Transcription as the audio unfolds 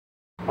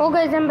Oh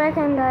guys, I'm back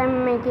and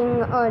I'm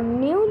making a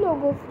new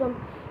logo from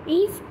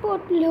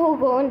esport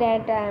logo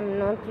that I'm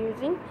not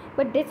using,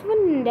 but this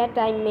one that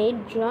I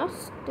made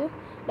just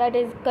that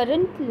is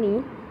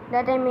currently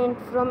that I made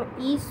from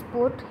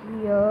esport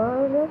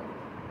here,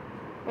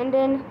 and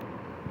then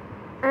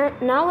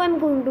now I'm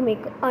going to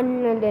make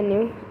another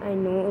new. I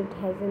know it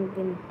hasn't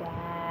been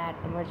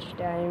that much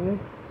time,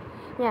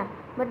 yeah,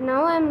 but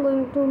now I'm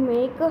going to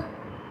make a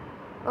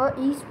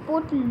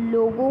esport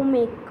logo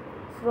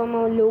from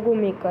a logo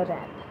maker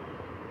app.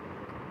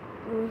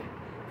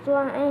 So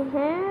I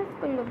have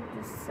kind of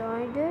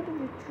decided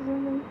which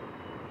one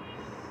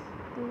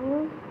to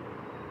do.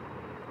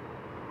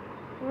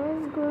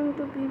 It's going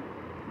to be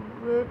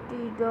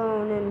pretty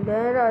down, and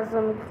there are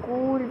some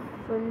cool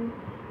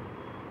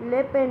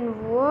flip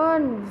and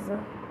ones.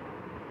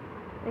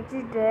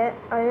 Actually, there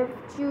I have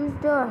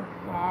chosen a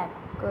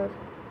hacker.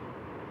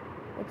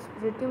 It's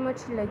pretty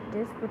much like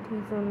this, but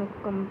he's on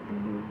a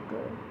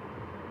computer.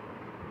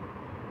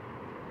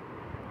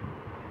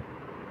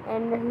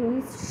 And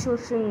he's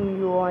shushing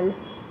you all.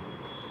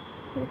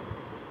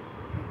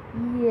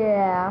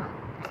 Yeah.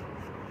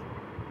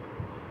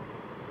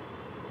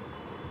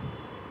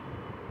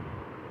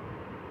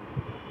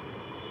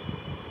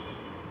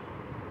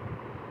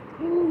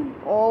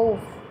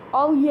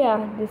 Oh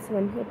yeah, this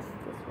one. It's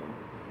this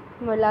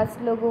one. My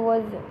last logo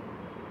was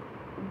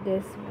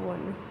this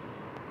one.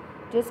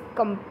 Just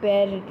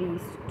compare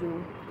these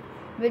two.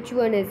 Which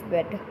one is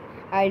better?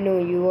 I know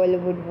you all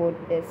would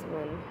vote this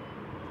one.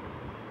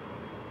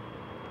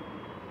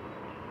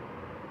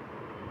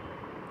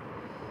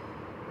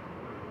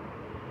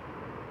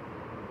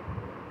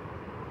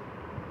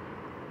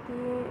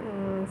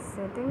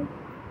 Setting.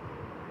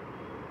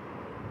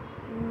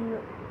 No.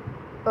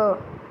 Oh.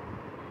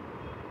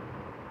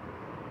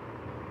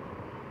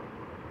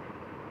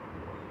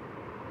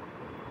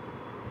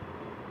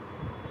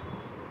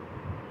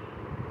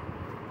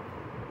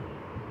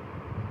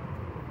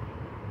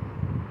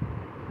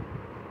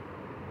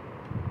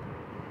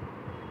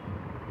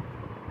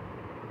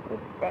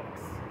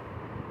 Text.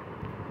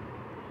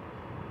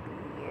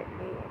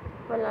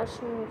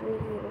 Palashni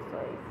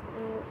 305.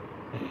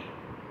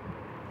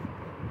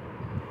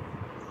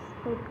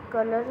 With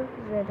color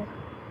red.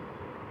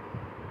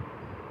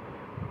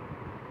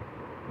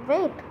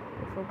 Wait,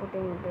 before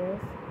putting this.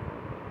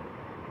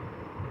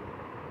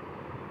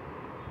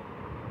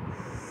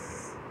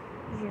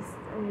 Yes,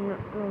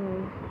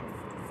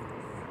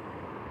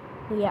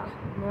 yeah,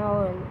 now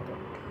I'll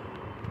get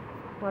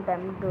what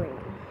I'm doing.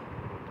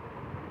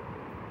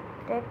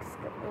 Text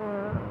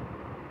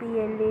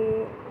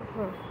PLA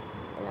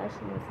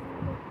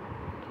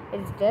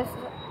is this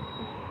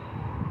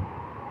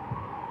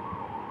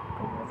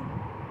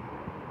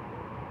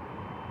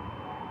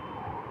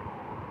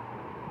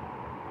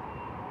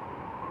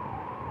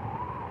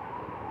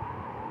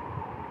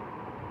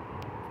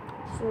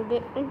should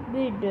it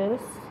be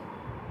this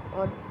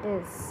or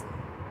this?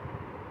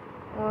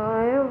 I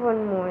have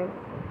one more.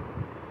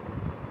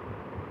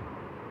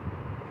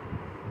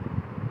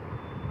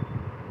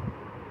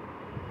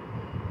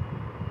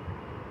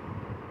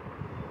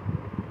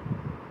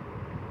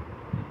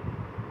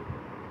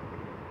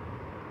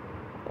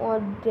 Or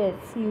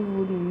this, you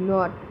would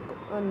not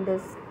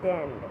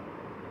understand.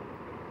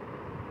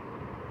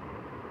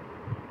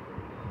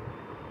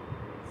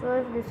 So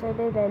I've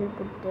decided I'll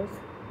put this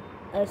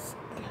as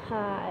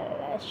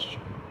stylish.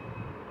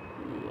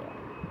 Yeah.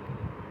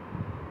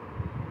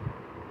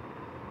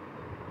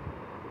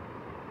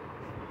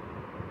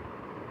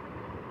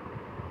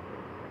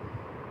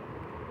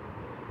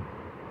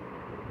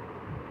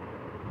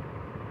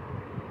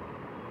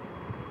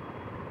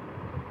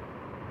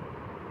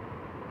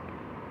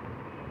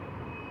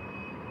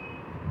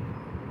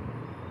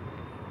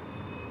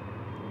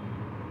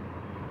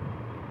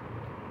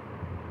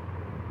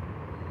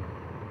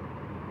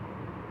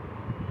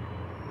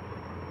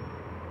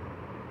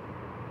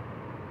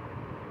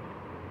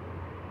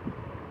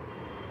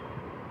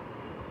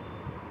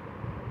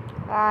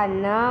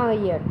 Now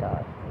you're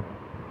talking.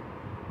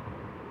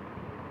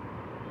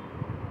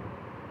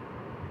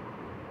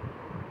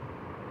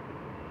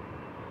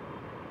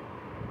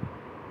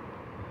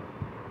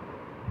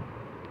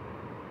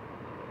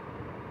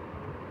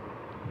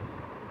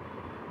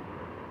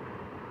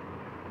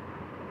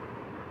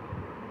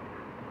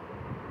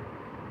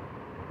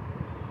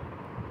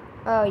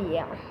 Oh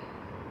yeah.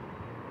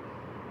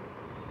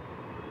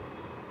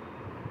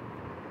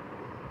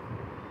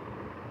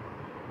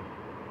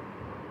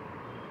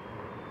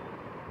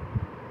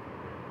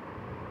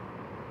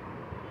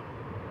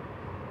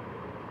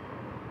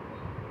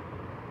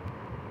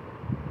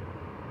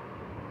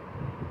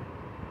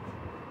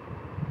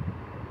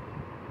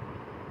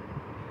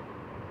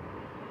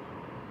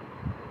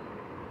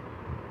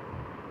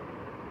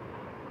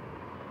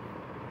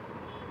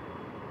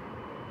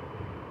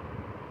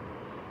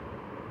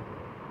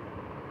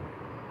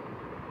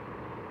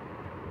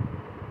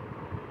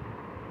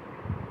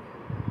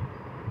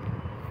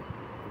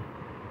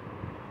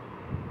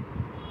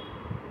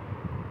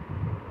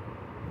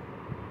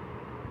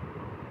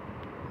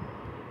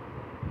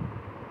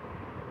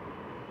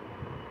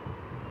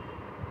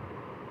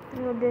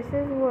 No, this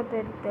is what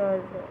it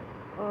does.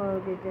 Oh,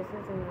 okay, this is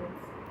nice.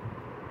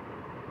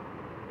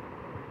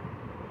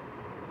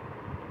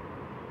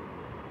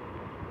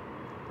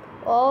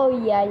 Oh,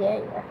 yeah.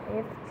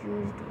 I've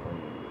chosen one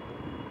of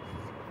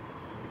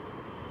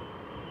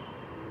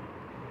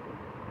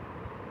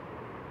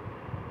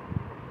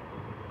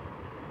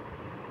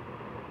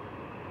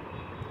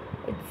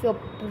these. It's a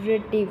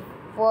pretty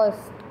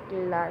first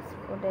class.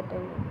 For that I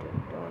need to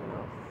turn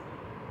off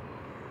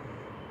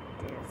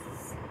this.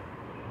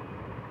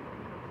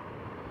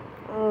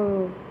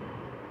 Oh,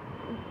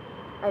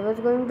 I was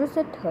going to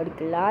say third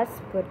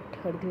class, but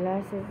third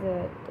class is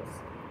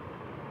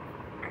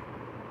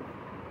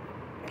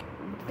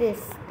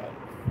this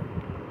type.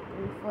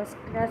 And first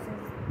class is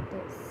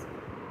this.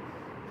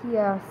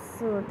 Yeah,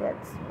 so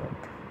that's what.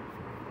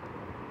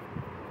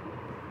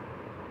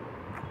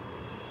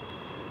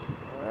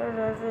 Where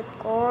has it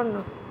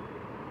gone?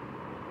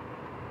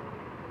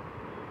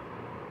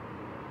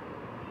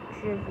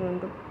 She's going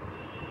to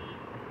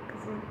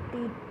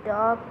pretty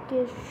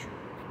darkish.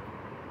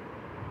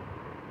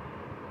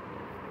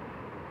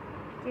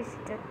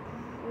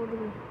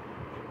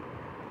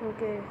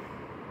 Okay.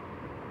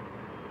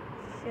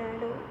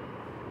 Shadow.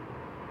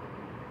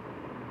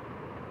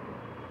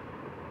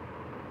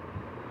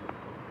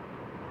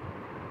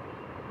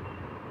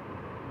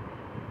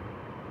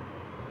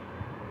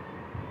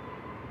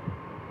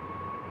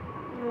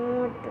 No,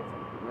 it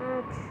doesn't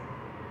match.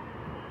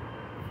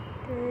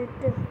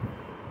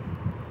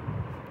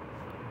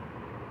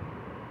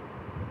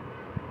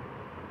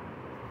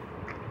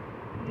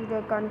 Dude, I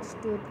can't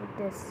stay with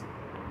this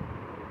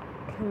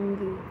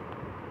thingy.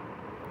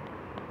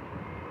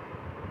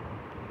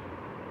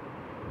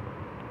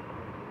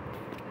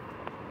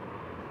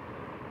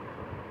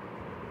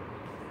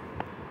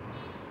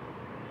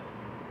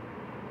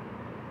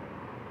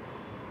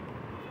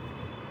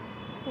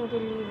 I will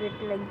leave it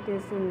like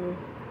this only.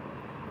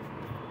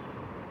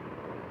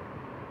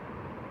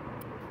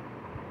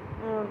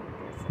 Oh,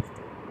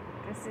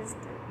 this is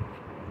the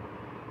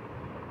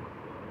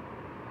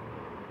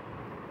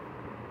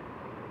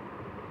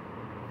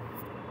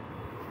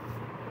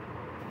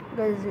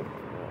guys.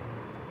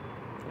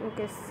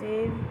 Okay,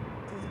 save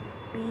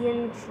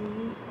PNG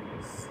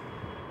is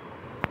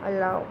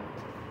allow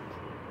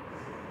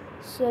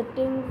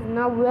settings.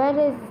 Now where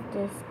is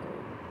this thing?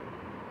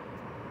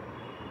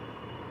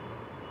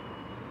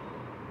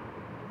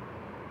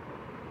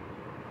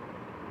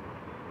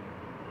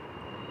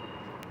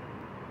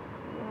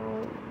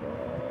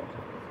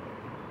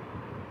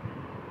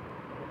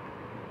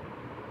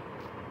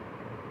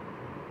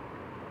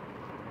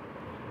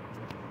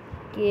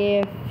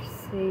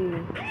 KFC,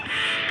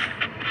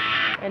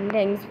 and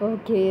thanks for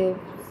KFC.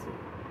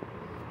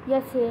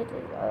 Yes, it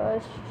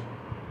is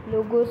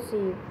logo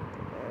saved.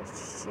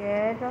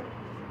 Share.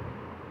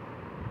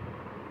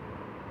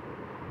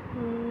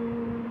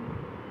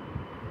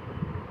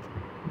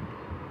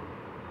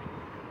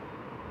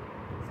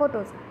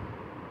 Photos.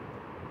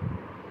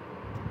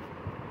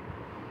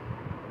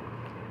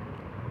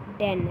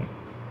 Then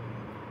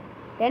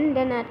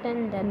tada.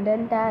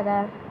 Then tada.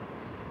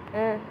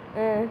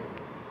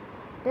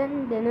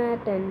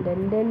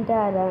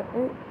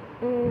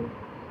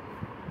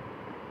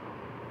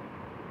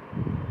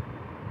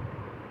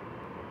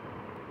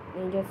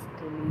 And just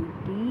delete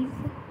these,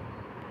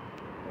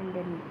 and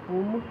then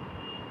boom,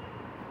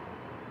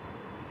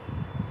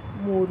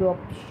 more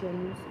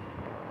options.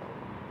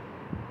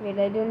 Wait,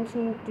 I don't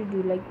need to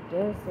do like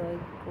this. I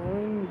go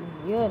in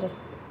here,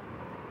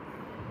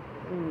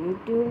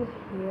 YouTube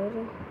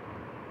here.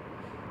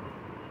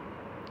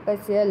 I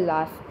say a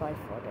last part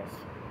for this.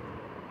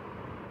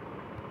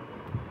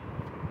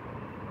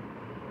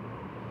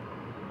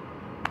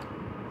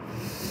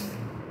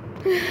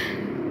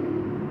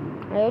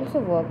 I also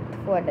worked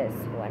for this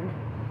one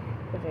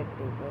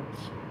pretty much.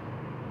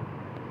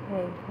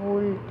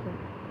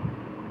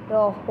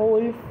 The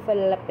whole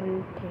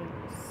flippin' thing.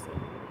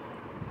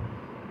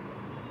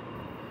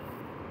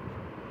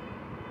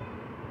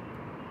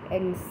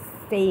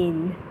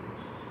 Insane.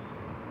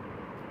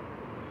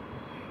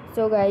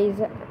 So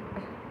guys,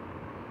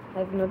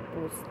 I've not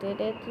posted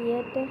it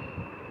yet,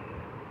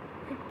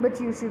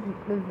 but you should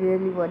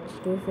really watch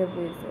this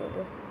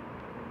episode.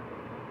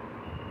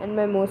 And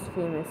my most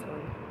famous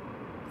one.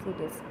 See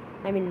this.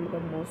 I mean the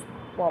most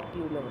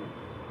popular one.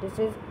 This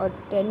is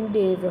 10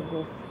 days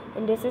ago,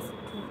 and this is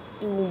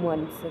 2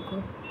 months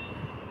ago.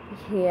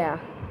 Yeah,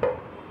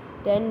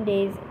 10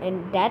 days,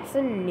 and that's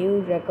a new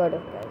record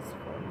of guys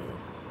for me.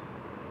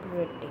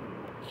 Pretty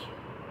much.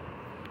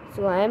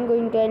 So I am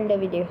going to end the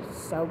video.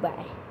 So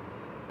bye.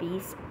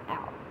 Peace.